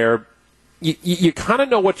year where you kind of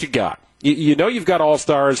know what you got. You know you've got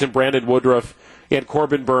all-stars in Brandon Woodruff and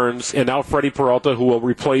Corbin Burns, and now Freddie Peralta, who will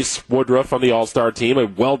replace Woodruff on the all-star team, a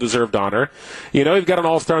well-deserved honor. You know you've got an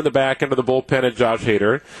all-star in the back end of the bullpen in Josh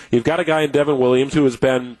Hader. You've got a guy in Devin Williams who has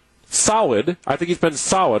been solid. I think he's been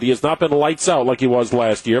solid. He has not been lights out like he was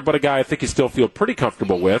last year, but a guy I think you still feel pretty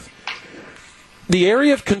comfortable with. The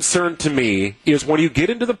area of concern to me is when you get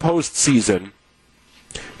into the postseason,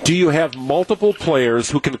 do you have multiple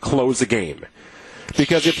players who can close a game?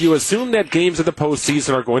 Because if you assume that games in the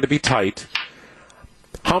postseason are going to be tight,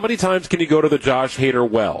 how many times can you go to the Josh Hader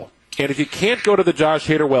well? And if you can't go to the Josh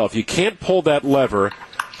Hader well, if you can't pull that lever,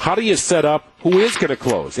 how do you set up who is going to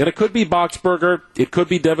close? And it could be Boxberger. It could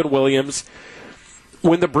be Devin Williams.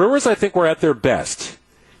 When the Brewers, I think, were at their best,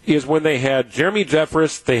 is when they had Jeremy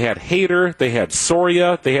Jeffress, they had Hader, they had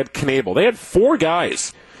Soria, they had Knebel. They had 4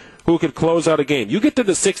 guys who could close out a game. You get to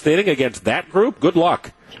the 6th inning against that group, good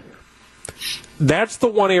luck. That's the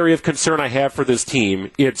one area of concern I have for this team.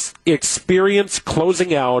 It's experience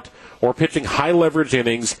closing out or pitching high-leverage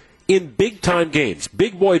innings in big-time games,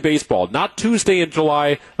 big boy baseball, not Tuesday in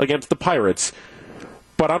July against the Pirates,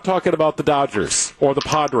 but I'm talking about the Dodgers or the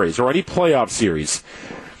Padres or any playoff series.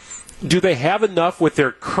 Do they have enough with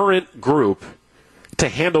their current group to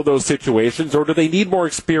handle those situations, or do they need more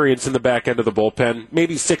experience in the back end of the bullpen,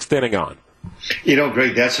 maybe 6th inning on?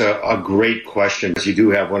 Greg, that's a great question. You do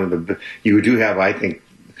have I think,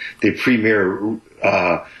 the premier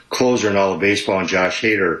closer in all of baseball, and Josh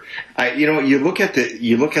Hader. You look at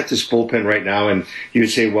this bullpen right now, and you would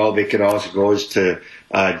say, well, they could also go to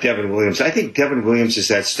Devin Williams. I think Devin Williams is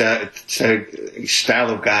that style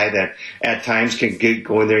of guy that at times can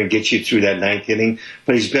go in there and get you through that 9th inning,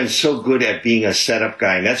 but he's been so good at being a setup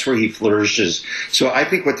guy, and that's where he flourishes. So I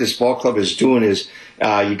think what this ball club is doing is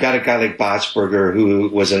you got a guy like Botsberger, who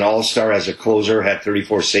was an all-star as a closer, had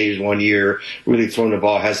 34 saves one year, really throwing the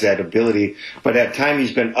ball, has that ability. But at times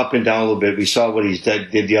he's been up and down a little bit. We saw what he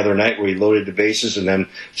did the other night where he loaded the bases and then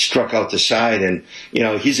struck out the side. And,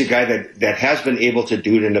 he's a guy that has been able to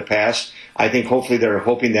do it in the past. I think hopefully they're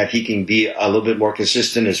hoping that he can be a little bit more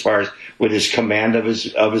consistent as far as with his command of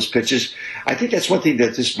his pitches. I think that's one thing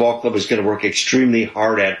that this ball club is going to work extremely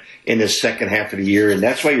hard at in the second half of the year, and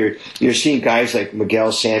that's why you're seeing guys like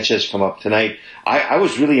Miguel Sanchez come up tonight. I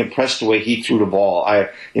was really impressed the way he threw the ball.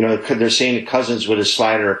 They're saying Cousins with his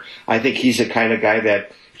slider. I think he's the kind of guy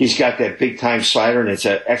that he's got that big time slider, and it's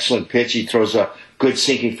an excellent pitch. He throws a good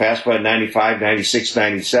sinking fastball at 95, 96,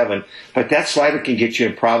 97. But that slider can get you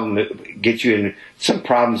in some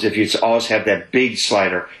problems if you always have that big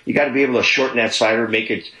slider. You got to be able to shorten that slider,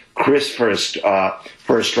 make it crisp for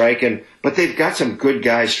a strike. But they've got some good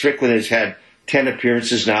guys. Strickland has had 10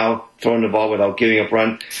 appearances now, throwing the ball without giving up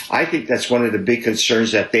run. I think that's one of the big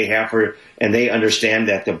concerns that they have and they understand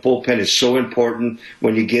that the bullpen is so important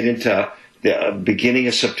when you get into the beginning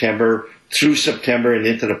of September, through September and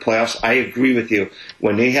into the playoffs. I agree with you.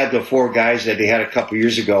 When they had the 4 guys that they had a couple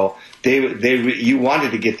years ago, you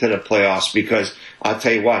wanted to get to the playoffs because I'll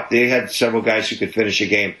tell you what, they had several guys who could finish a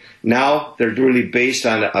game. Now they're really based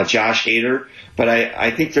on a Josh Hader, but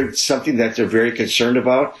I think there's something that they're very concerned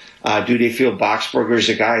about. Do they feel Boxberger is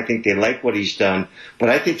a guy? I think they like what he's done, but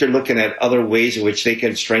I think they're looking at other ways in which they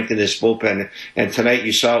can strengthen this bullpen. And tonight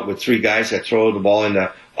you saw it with 3 guys that throw the ball in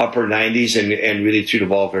the upper 90s and really threw the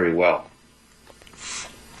ball very well.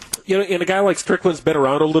 And a guy like Strickland's been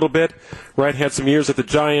around a little bit, right? Had some years at the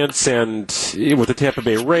Giants and with the Tampa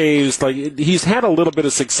Bay Rays. Like, he's had a little bit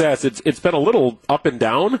of success. It's been a little up and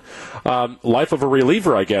down. Life of a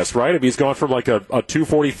reliever, I guess, right? I mean, he's gone from like a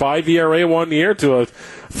 2.45 ERA one year to a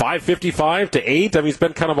 5.55 to 8. I mean, he's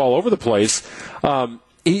been kind of all over the place.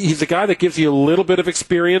 He's a guy that gives you a little bit of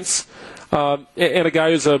experience. And a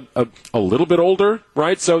guy who's a little bit older,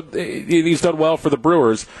 right? So he's done well for the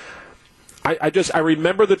Brewers. I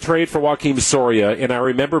remember the trade for Joakim Soria, and I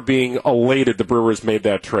remember being elated the Brewers made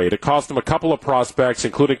that trade. It cost them a couple of prospects,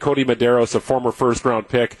 including Cody Medeiros, a former first-round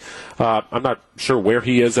pick. I'm not sure where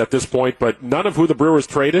he is at this point, but none of who the Brewers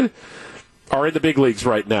traded are in the big leagues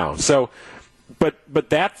right now. So, but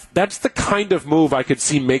that's the kind of move I could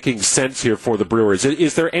see making sense here for the Brewers.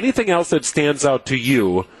 Is there anything else that stands out to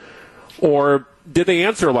you, or did they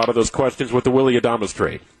answer a lot of those questions with the Willy Adames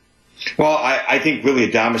trade? Well, I think Willy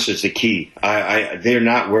Adames is the key. They're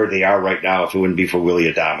not where they are right now if it wouldn't be for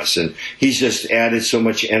Willy Adames. And he's just added so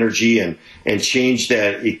much energy and changed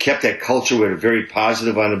that. He kept that culture with a very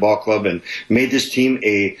positive on the ball club and made this team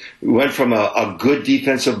went from a good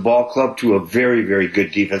defensive ball club to a very, very good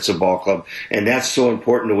defensive ball club. And that's so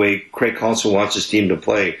important the way Craig Counsell wants his team to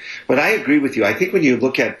play. But I agree with you. I think when you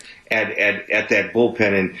look at that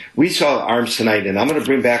bullpen, and we saw arms tonight, and I'll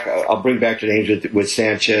bring back the names with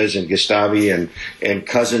Sanchez and Gustavi and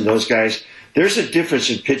Cousin, those guys. There's a difference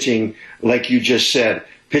in pitching, like you just said,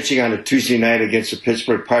 pitching on a Tuesday night against the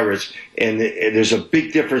Pittsburgh Pirates, and there's a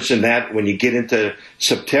big difference in that when you get into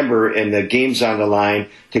September and the game's on the line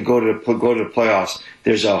to go to the playoffs.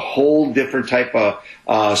 There's a whole different type of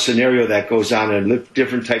scenario that goes on, and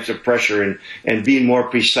different types of pressure, and being more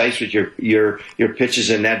precise with your pitches.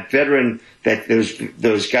 And that veteran, that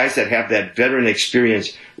those guys that have that veteran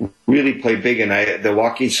experience really play big. And the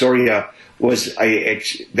Joakim Soria was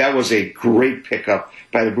a great pickup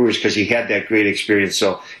by the Brewers because he had that great experience.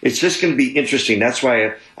 So it's just going to be interesting. That's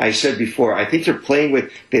why I said before, I think they're playing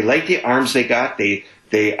with, they like the arms they got. They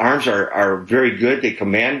The arms are very good. They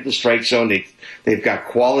command the strike zone. They've got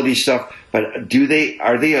quality stuff. But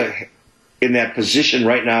are they in that position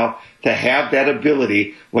right now to have that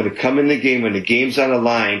ability when they come in the game, when the game's on the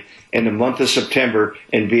line in the month of September,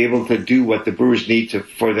 and be able to do what the Brewers need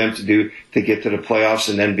for them to do to get to the playoffs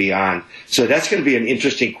and then beyond? So that's going to be an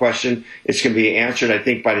interesting question. It's going to be answered, I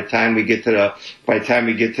think, by the time we get to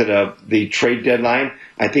the trade deadline.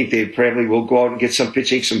 I think they probably will go out and get some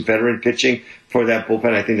pitching, some veteran pitching for that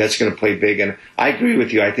bullpen. I think that's going to play big. And I agree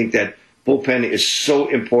with you. I think that bullpen is so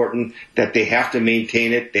important that they have to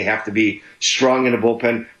maintain it. They have to be strong in the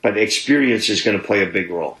bullpen, but experience is going to play a big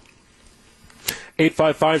role.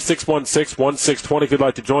 855-616-1620 if you'd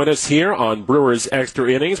like to join us here on Brewers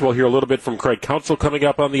Extra Innings. We'll hear a little bit from Craig Counsell coming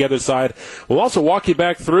up on the other side. We'll also walk you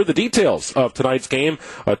back through the details of tonight's game,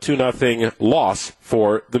 a 2-0 loss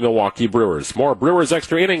for the Milwaukee Brewers. More Brewers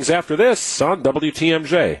Extra Innings after this on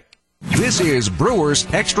WTMJ. This is Brewers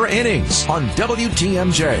Extra Innings on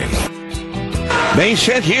WTMJ. Base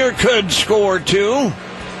hit here could score two.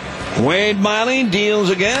 Wade Miley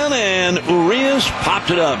deals again, and Urias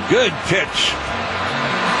popped it up. Good pitch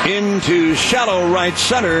into shallow right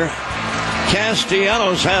center.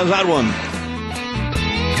 Castellanos has that one.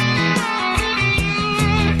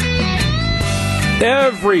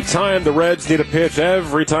 Every time the Reds need a pitch,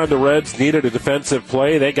 every time the Reds needed a defensive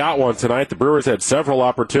play, they got one tonight. The Brewers had several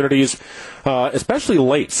opportunities, especially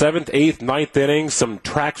late, 7th, 8th, 9th innings, some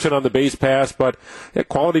traction on the base pass, but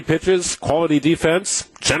quality pitches, quality defense,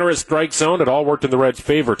 generous strike zone, it all worked in the Reds'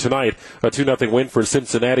 favor tonight. A 2-0 win for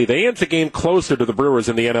Cincinnati. They inch a game closer to the Brewers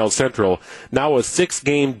in the NL Central. Now a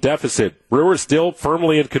 6-game deficit. Brewers still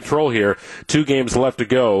firmly in control here. 2 games left to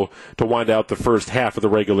go to wind out the first half of the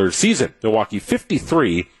regular season. Milwaukee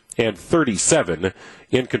 53-37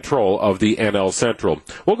 in control of the NL Central.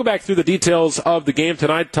 We'll go back through the details of the game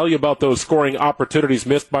tonight, tell you about those scoring opportunities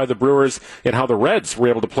missed by the Brewers and how the Reds were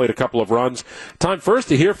able to plate a couple of runs. Time first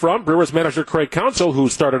to hear from Brewers manager Craig Counsell, who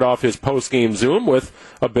started off his post-game Zoom with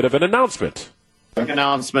a bit of an announcement.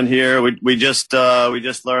 Announcement here. We just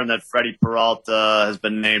learned that Freddie Peralta has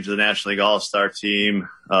been named to the National League All-Star team,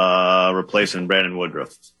 replacing Brandon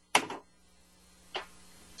Woodruff.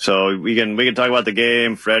 So we can talk about the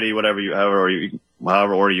game, Freddie,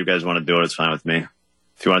 however order you guys want to do it, it's fine with me.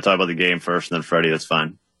 If you want to talk about the game first and then Freddie, that's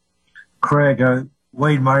fine. Craig,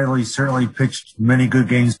 Wade Miley certainly pitched many good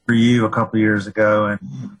games for you a couple of years ago, and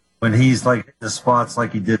when he's like the spots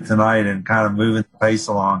like he did tonight and kind of moving the pace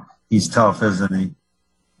along, he's tough, isn't he?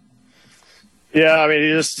 Yeah, I mean,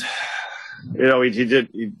 he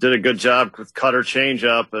did a good job with cutter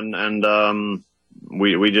changeup, and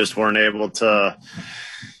we just weren't able to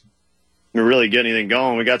really get anything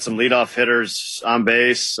going. We got some leadoff hitters on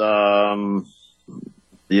base. It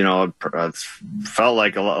felt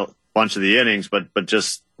like a bunch of the innings, but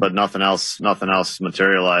nothing else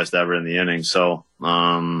materialized ever in the inning. So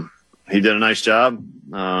he did a nice job.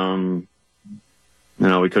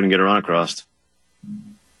 We couldn't get a run across.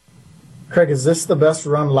 Craig, is this the best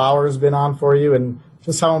run Lauer's been on for you? And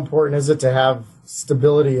just how important is it to have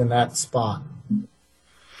stability in that spot?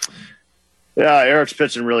 Yeah, Eric's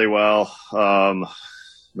pitching really well.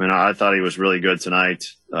 I thought he was really good tonight.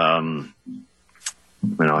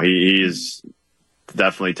 He's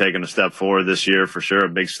definitely taken a step forward this year for sure, a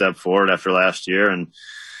big step forward after last year, and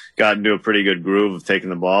got into a pretty good groove of taking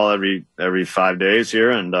the ball every 5 days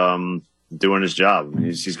here and doing his job.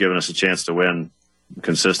 He's given us a chance to win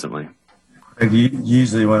consistently.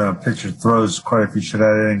 Usually when a pitcher throws quite a few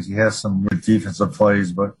shutout innings, he has some good defensive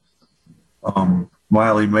plays, but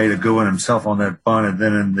Miley made a good one himself on that bunt, and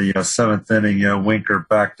then in the 7th inning, Winker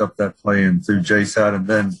backed up that play and threw Jace out, and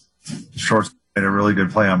then shortstop made a really good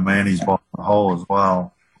play on Manny's ball in the hole as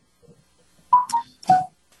well.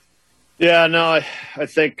 Yeah, no, I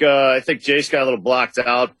think Jace got a little blocked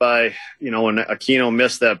out by when Aquino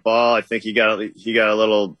missed that ball. I think he got a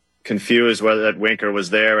little confused whether that Winker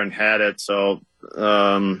was there and had it. So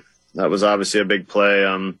that was obviously a big play.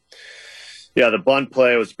 The bunt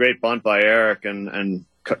play was a great bunt by Eric and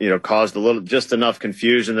caused just enough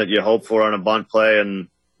confusion that you hope for on a bunt play. And,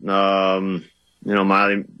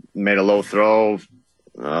 Miley made a low throw.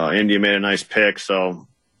 India made a nice pick. So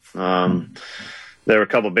there were a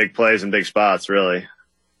couple big plays in big spots, really.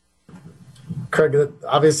 Craig,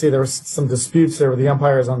 obviously there was some disputes there with the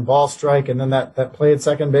umpires on ball strike and then that play at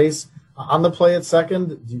second base. On the play at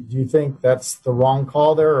second, do you think that's the wrong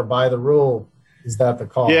call there, or by the rule, is that the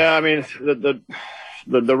call? Yeah, I mean,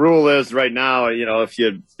 the rule is right now, if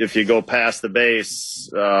you go past the base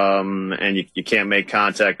and you can't make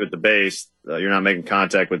contact with the base, you're not making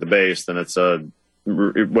contact with the base, then it's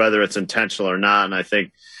whether it's intentional or not. And I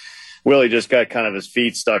think Willie just got kind of his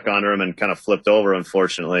feet stuck under him and kind of flipped over,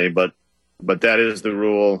 unfortunately. But that is the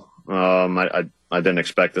rule. I didn't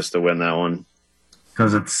expect us to win that one.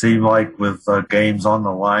 Because it seemed like with games on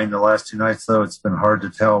the line the last 2 nights, though, it's been hard to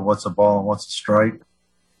tell what's a ball and what's a strike.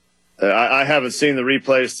 I haven't seen the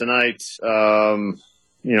replays tonight.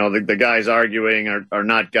 The guys arguing are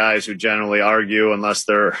not guys who generally argue unless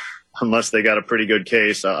they got a pretty good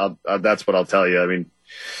case. That's what I'll tell you. I mean,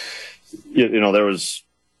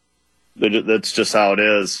 that's just how it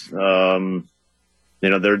is. The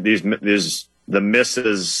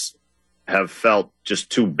misses have felt just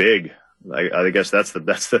too big. I guess that's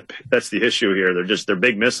the issue here. They're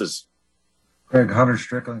big misses. Greg, Hunter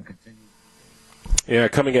Strickland continues. Yeah,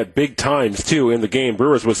 coming at big times, too, in the game.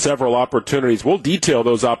 Brewers with several opportunities. We'll detail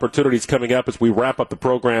those opportunities coming up as we wrap up the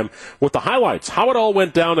program with the highlights, how it all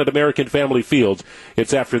went down at American Family Field.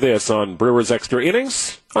 It's after this on Brewers Extra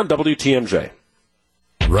Innings on WTMJ.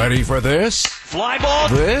 Ready for this? Fly ball.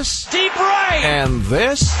 This? Deep right. And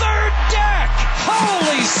this? Third deck.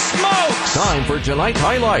 Holy smokes. Time for tonight's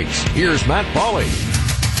highlights. Here's Matt Pauley.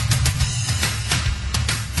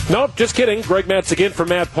 Nope, just kidding. Greg Matezk in for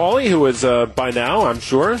Matt Pauley, who is, by now, I'm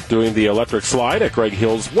sure, doing the electric slide at Greg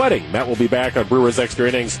Hill's wedding. Matt will be back on Brewers Extra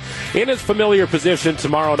Innings in his familiar position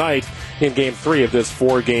tomorrow night in Game 3 of this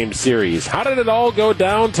 4-game series. How did it all go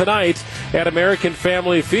down tonight at American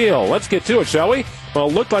Family Field? Let's get to it, shall we? Well,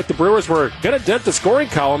 it looked like the Brewers were going to dent the scoring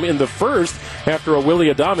column in the first after a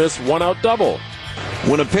Willie Adames one-out double.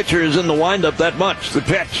 When a pitcher is in the windup that much, the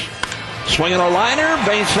pitch. Swinging a liner,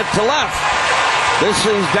 base hit to left. This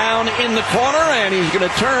is down in the corner, and he's going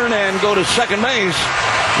to turn and go to second base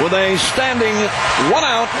with a standing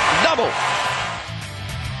one-out double.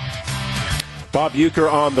 Bob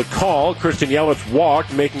Uecker on the call. Christian Yelich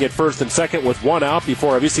walked, making it first and second with one out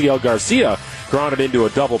before Avisel Garcia grounded into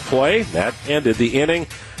a double play. That ended the inning,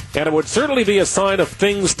 and it would certainly be a sign of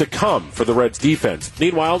things to come for the Reds defense.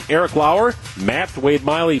 Meanwhile, Eric Lauer mapped Wade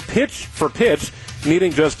Miley pitch for pitch,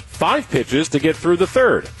 needing just 5 pitches to get through the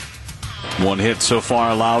third. One hit so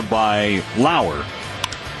far allowed by Lauer.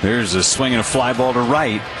 There's a swing and a fly ball to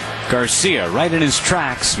right. Garcia, right in his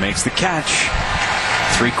tracks, makes the catch.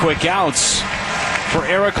 3 quick outs for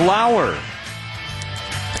Eric Lauer.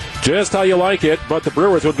 Just how you like it, but the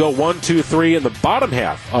Brewers would go 1-2-3 in the bottom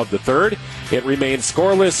half of the third. It remained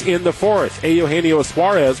scoreless in the fourth. Eugenio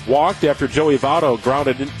Suarez walked after Joey Votto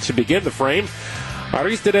grounded in to begin the frame.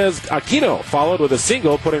 Aristides Aquino followed with a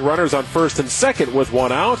single, putting runners on first and second with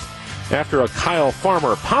one out. After a Kyle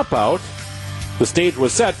Farmer pop-out, the stage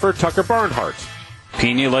was set for Tucker Barnhart.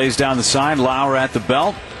 Pena lays down the side, Lauer at the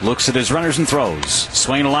belt, looks at his runners and throws.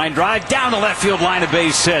 Swing a line drive, down the left field line, a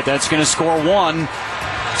base hit. That's going to score 1.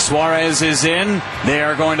 Suarez is in. They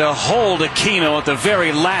are going to hold Aquino at the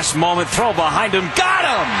very last moment. Throw behind him, got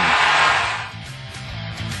him!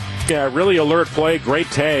 Yeah, really alert play. Great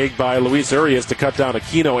tag by Luis Urias to cut down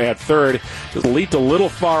Aquino at third. Just leaped a little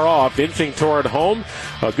far off, inching toward home.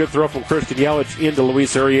 A good throw from Christian Yelich into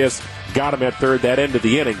Luis Urias. Got him at third. That ended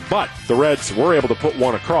the inning. But the Reds were able to put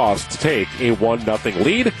one across to take a 1-0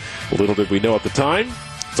 lead. Little did we know at the time,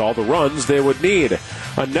 it's all the runs they would need.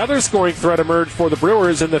 Another scoring threat emerged for the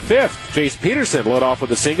Brewers in the fifth. Jace Peterson led off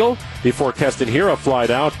with a single before Keston Hiura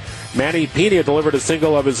flied out. Manny Pena delivered a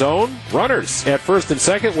single of his own. Runners at first and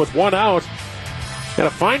second with one out. And a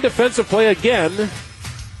fine defensive play again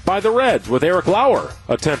by the Reds with Eric Lauer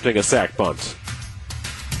attempting a sac bunt.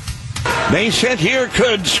 Base hit here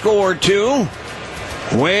could score 2.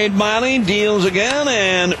 Wade Miley deals again,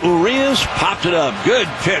 and Urias popped it up. Good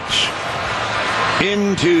pitch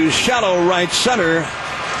into shallow right center.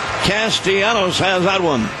 Castellanos has that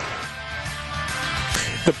one.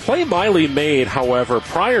 The play Miley made, however,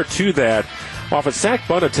 prior to that, off a sac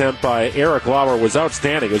bunt attempt by Eric Lauer was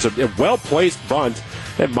outstanding. It was a well-placed bunt,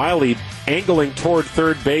 and Miley angling toward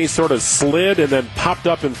third base sort of slid and then popped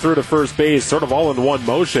up and through to first base, sort of all in one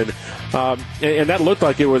motion. And that looked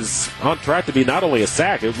like it was on track to be not only a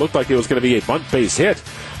sac, it looked like it was going to be a bunt base hit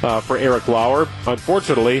for Eric Lauer.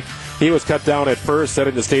 Unfortunately, he was cut down at first,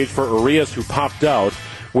 setting the stage for Urias, who popped out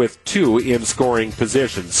with 2 in scoring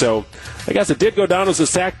position. So I guess it did go down as a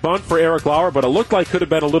sac bunt for Eric Lauer, but it looked like could have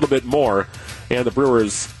been a little bit more, and the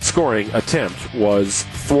Brewers' scoring attempt was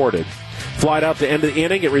thwarted. Flied out to end the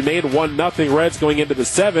inning. It remained 1-0 Reds going into the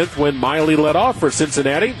 7th when Miley led off for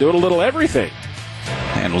Cincinnati, doing a little everything.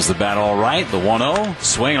 Handles the bat all right. The 1-0.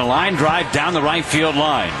 Swing a line drive down the right field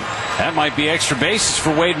line. That might be extra bases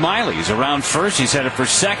for Wade Miley. He's around first. He's headed for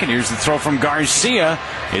second. Here's the throw from Garcia.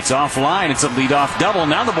 It's offline. It's a leadoff double.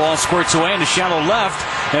 Now the ball squirts away into shallow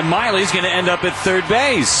left, and Miley's going to end up at third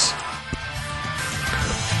base.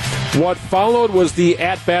 What followed was the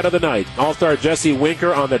at-bat of the night. All-star Jesse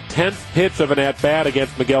Winker on the 10th pitch of an at-bat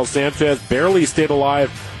against Miguel Sanchez barely stayed alive,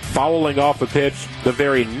 fouling off the pitch. The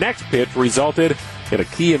very next pitch resulted in a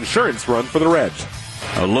key insurance run for the Reds.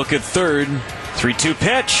 A look at third. 3-2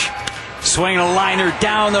 pitch. Swinging a liner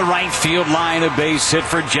down the right field line. A base hit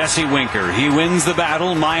for Jesse Winker. He wins the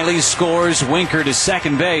battle. Miley scores. Winker to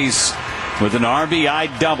second base with an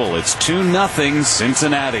RBI double. It's 2-0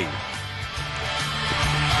 Cincinnati.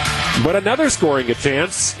 But another scoring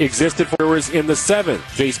chance existed for Brewers in the 7th.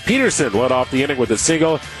 Jace Peterson led off the inning with a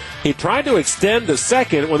single. He tried to extend the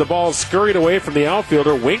second when the ball scurried away from the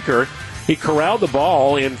outfielder, Winker. He corralled the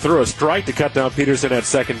ball and threw a strike to cut down Peterson at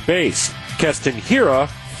second base. Keston Hiura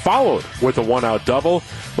followed with a one-out double.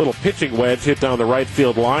 Little pitching wedge hit down the right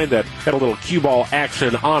field line that had a little cue ball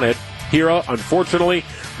action on it. Hiura, unfortunately,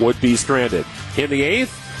 would be stranded. In the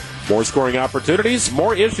 8th, more scoring opportunities,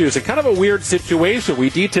 more issues, and kind of a weird situation.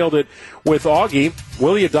 We detailed it with Augie.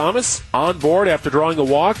 Willie Adames on board after drawing a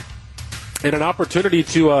walk, and an opportunity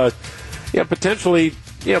to potentially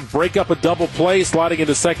break up a double play, sliding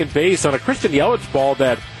into second base on a Christian Yelich ball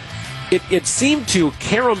that it seemed to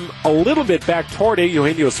carry him a little bit back toward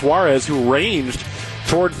Eugenio Suarez, who ranged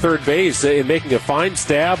toward third base in making a fine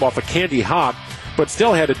stab off a candy hop, but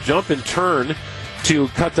still had to jump and turn to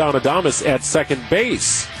cut down Adames at second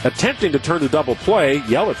base. Attempting to turn the double play,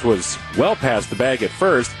 Yelich was well past the bag at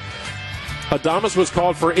first. Adames was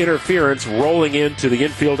called for interference, rolling into the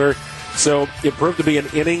infielder, so it proved to be an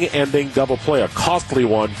inning-ending double play, a costly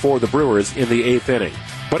one for the Brewers in the 8th inning.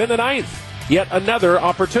 But in the 9th, yet another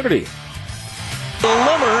opportunity.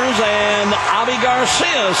 Delivers, and Avi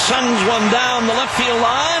Garcia sends one down the left field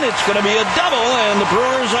line. It's going to be a double, and the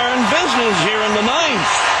Brewers are in business here in the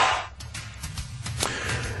 9th.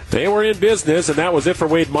 They were in business, and that was it for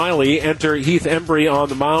Wade Miley. Enter Heath Embry on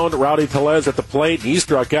the mound, Rowdy Tellez at the plate. He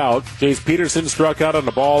struck out. Jace Peterson struck out on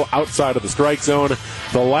the ball outside of the strike zone.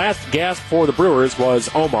 The last gasp for the Brewers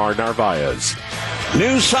was Omar Narvaez.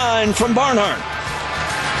 New sign from Barnhart.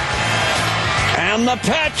 And the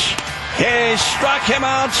pitch. He struck him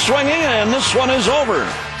out swinging, and this one is over.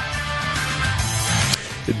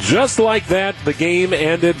 Just like that, the game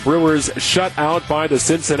ended. Brewers shut out by the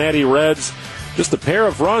Cincinnati Reds. Just a pair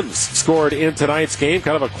of runs scored in tonight's game.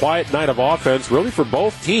 Kind of a quiet night of offense, really, for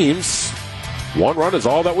both teams. One run is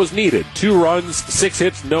all that was needed. 2 runs, 6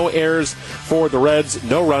 hits, no errors for the Reds.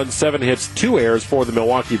 No runs, 7 hits, 2 errors for the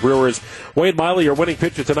Milwaukee Brewers. Wade Miley, your winning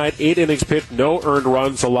pitcher tonight, 8 innings pitched, no earned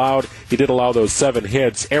runs allowed. He did allow those 7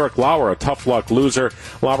 hits. Eric Lauer, a tough luck loser.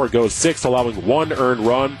 Lauer goes 6, allowing 1 earned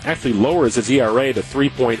run. Actually lowers his ERA to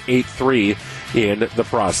 3.83 in the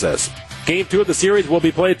process. Game 2 of the series will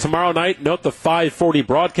be played tomorrow night. Note the 5:40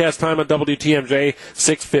 broadcast time on WTMJ,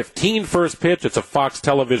 6:15 first pitch. It's a Fox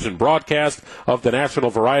television broadcast of the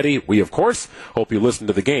national variety. We, of course, hope you listen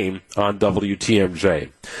to the game on WTMJ.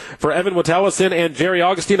 For Evan Witallison and Jerry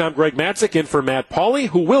Augustine, I'm Greg Matezk, in for Matt Pauley,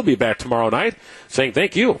 who will be back tomorrow night, saying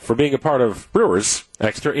thank you for being a part of Brewers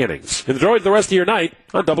Extra Innings. Enjoy the rest of your night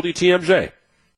on WTMJ.